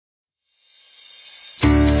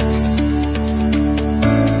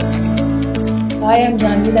Hi, I'm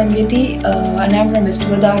Jahnavi Dangeti and I'm from West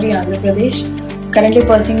Godavari, Andhra Pradesh. Currently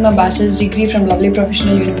pursuing my bachelor's degree from Lovely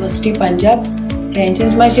Professional University, Punjab. And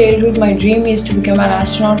since my childhood, my dream is to become an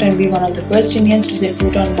astronaut and be one of the first Indians to set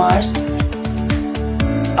foot on Mars.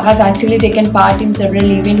 I have actively taken part in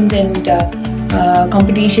several events and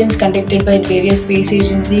competitions conducted by various space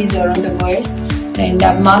agencies around the world, and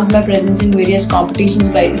I've marked my presence in various competitions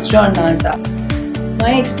by ISRO and NASA.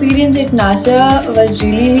 My experience at NASA was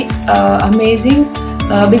really amazing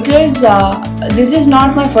because this is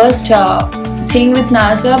not my first thing with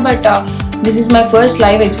NASA, but this is my first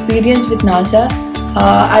live experience with NASA.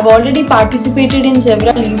 I've already participated in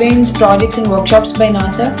several events, projects and workshops by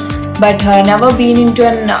NASA, but never been into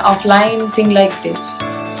an offline thing like this.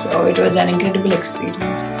 So it was an incredible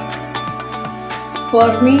experience.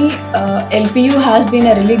 For me, LPU has been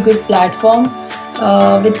a really good platform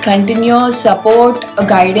with continuous support,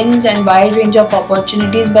 guidance and wide range of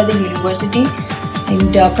opportunities by the university,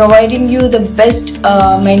 and providing you the best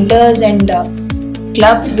mentors and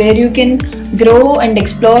clubs where you can grow and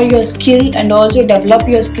explore your skill and also develop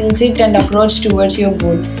your skill set and approach towards your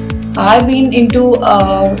goal. I've been into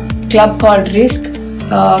a club called RISK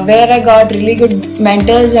where I got really good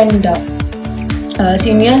mentors and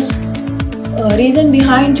seniors. Reason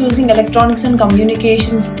behind choosing electronics and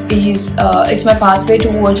communications is it's my pathway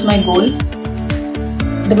towards my goal.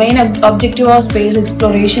 The main objective of space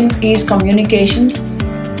exploration is communications.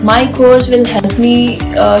 My course will help me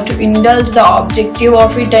to indulge the objective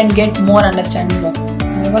of it and get more understanding of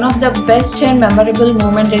it. One of the best and memorable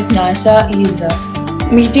moments at NASA is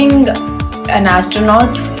meeting an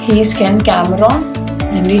astronaut. He is Ken Cameron,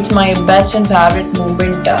 and it's my best and favorite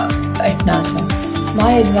moment at NASA.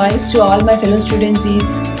 My advice to all my fellow students is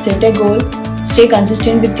set a goal, stay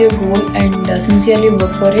consistent with your goal and sincerely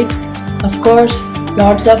work for it. Of course,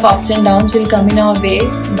 lots of ups and downs will come in our way,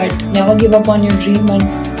 but never give up on your dream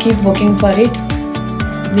and keep working for it.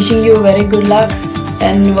 Wishing you very good luck.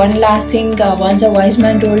 And one last thing, once a wise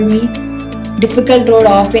man told me, difficult road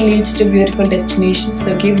often leads to beautiful destinations,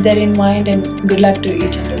 so keep that in mind and good luck to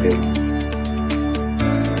each and everyone.